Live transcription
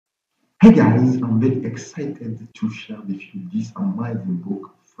Hey guys, I'm very excited to share with you this amazing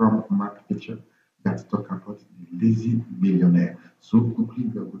book from Mark Pitcher that talk about the Lazy Millionaire. So quickly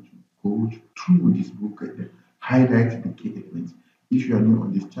we are going to go through this book and highlight the key elements. If you are new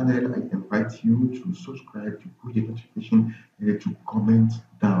on this channel, I invite you to subscribe, to put the notification, and to comment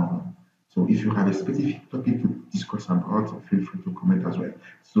down. So if you have a specific topic to discuss about, feel free to comment as well.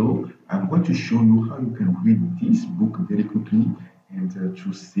 So I'm going to show you how you can read this book very quickly and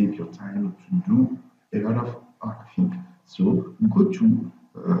to save your time to do a lot of other things. So go to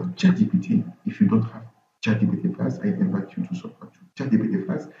ChatGPT. If you don't have ChatGPT Plus, I invite you to subscribe to ChatGPT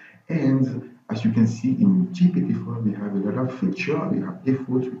Plus. And as you can see in GPT-4, we have a lot of feature. We have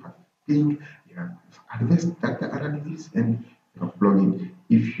efforts, we have ping, we have advanced data analysis, and we have plugin.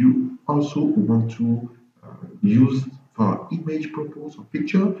 If you also want to use for image purpose or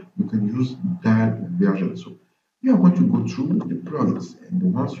picture, you can use that version. So we are going to go through the plugins, and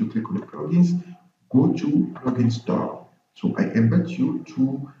once you click on the plugins, go to plugin store. So I invite you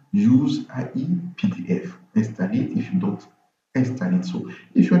to use iPDF. Install it if you don't install it. So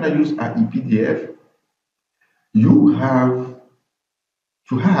if you want to use iPDF, you have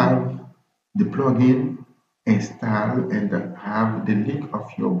to have the plugin installed and have the link of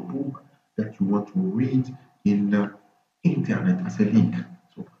your book that you want to read in the internet as a link.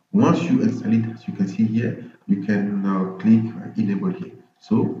 So once you install it, as you can see here, you can click enable here.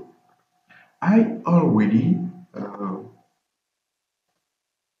 So I already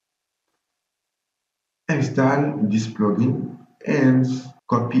installed this plugin and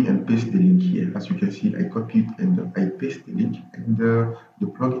copy and paste the link here. As you can see, I copied and I paste the link, and the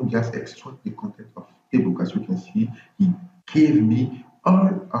plugin just extract the content of the book. As you can see, it gave me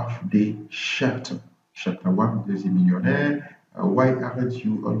all of the chapter. Chapter 1, Lazy Millionaire. Why aren't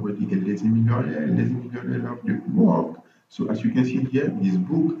you already a lazy millionaire? Lazy millionaire love the work. So as you can see here, this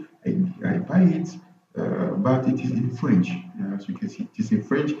book, I buy it, but it is in French. As you can see, it is in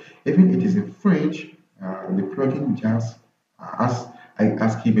French. Even it is in French, the plugin just ask I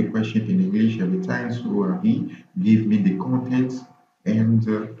ask him a question in English every time, so he give me the content and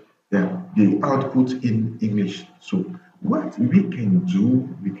the output in English. So what we can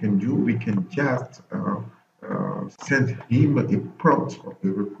just send him a prompt or a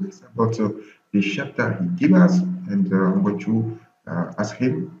request about the chapter he give us, and I'm going to ask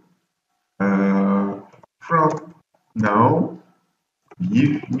him uh, from now,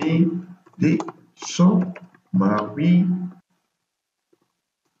 give me the summary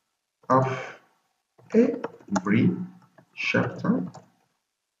of every chapter.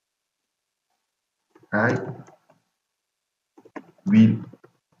 I will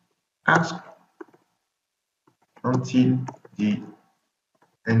ask until the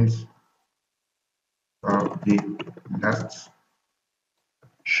end of the last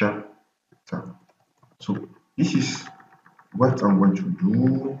chapter. So this is what I'm going to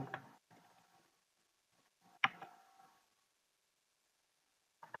do.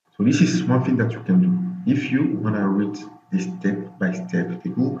 So this is one thing that you can do. If you want to read the step by step the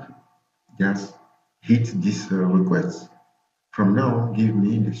book, just hit this request. From now, give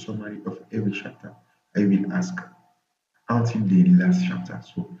me the summary of every chapter. I will ask until the last chapter.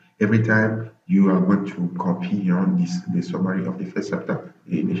 So every time you are going to copy on this the summary of the first chapter,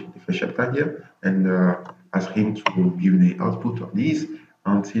 the first chapter here, and ask him to give the output of this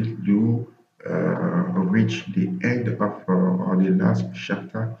until you reach the end of or the last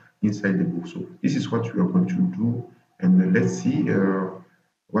chapter inside the book. So this is what we are going to do, and let's see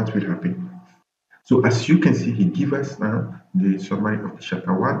what will happen. So as you can see, he gives us now the summary of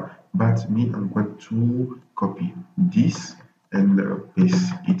chapter 1, but me, I'm going to copy this and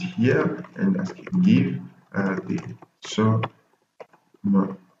paste it here and ask him give the summary,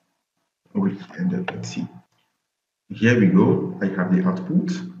 and let's see. Here we go. I have the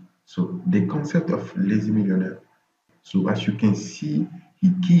output. So the concept of lazy millionaire. So as you can see, he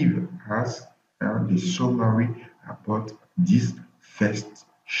gives us the summary about this first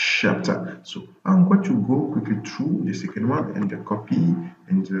chapter. So I'm going to go quickly through the second one and the copy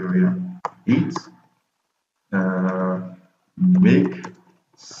and it make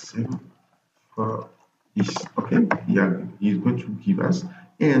same for this. Okay, yeah, he's going to give us,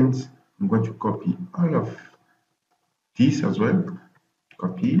 and I'm going to copy all of this as well.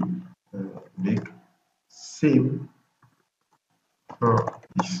 Copy, make same for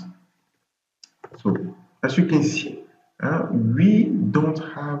this. So as you can see, we don't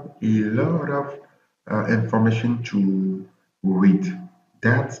have a lot of information to read.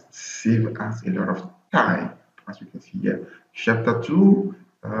 That saves us a lot of time, as you can see here. Chapter 2,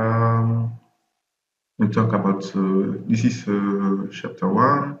 we talk about this is chapter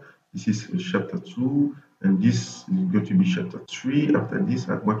 1. This is chapter 2, and this is going to be chapter 3. After this,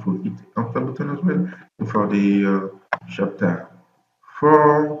 I'm going to hit the enter button as well for the chapter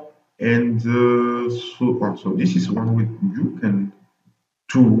 4, and so on. So this is one way you can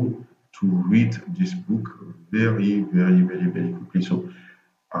do to read this book very quickly. So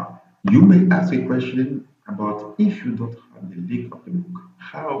uh, you may ask a question about if you don't have the link of the book,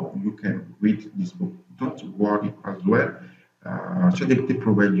 how you can read this book. Don't worry as well. ChatGPT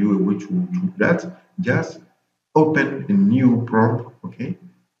provide you a way to do that. Just open a new prompt, okay?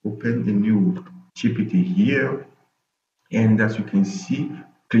 Open a new GPT here, and as you can see,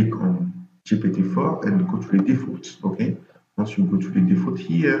 click on GPT-4 and go to the default. Okay. Once you go to the default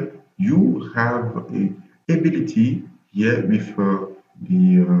here, you have a ability here with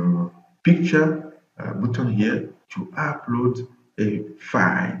the picture button here to upload a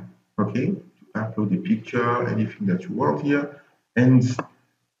file. Okay. To upload a picture, anything that you want here. And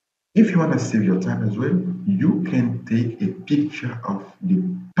if you want to save your time as well, you can take a picture of the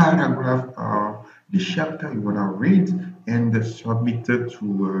paragraph or the chapter you want to read and submit it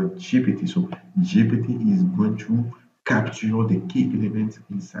to GPT. So GPT is going to capture the key elements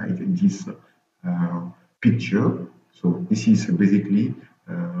inside this picture. So this is basically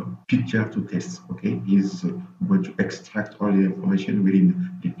picture to text. Okay, he's going to extract all the information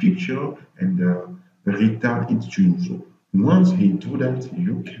within the picture and return it to you. So once he do that,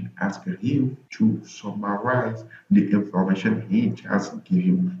 you can ask him to summarize the information he just give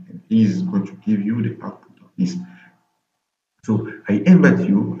you, and he's going to give you the output of this. So I invite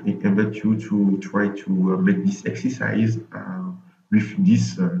you to try to make this exercise with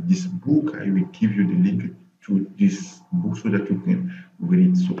this book. I will give you the link to this book so that you can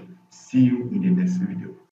read it. So see you in the next video.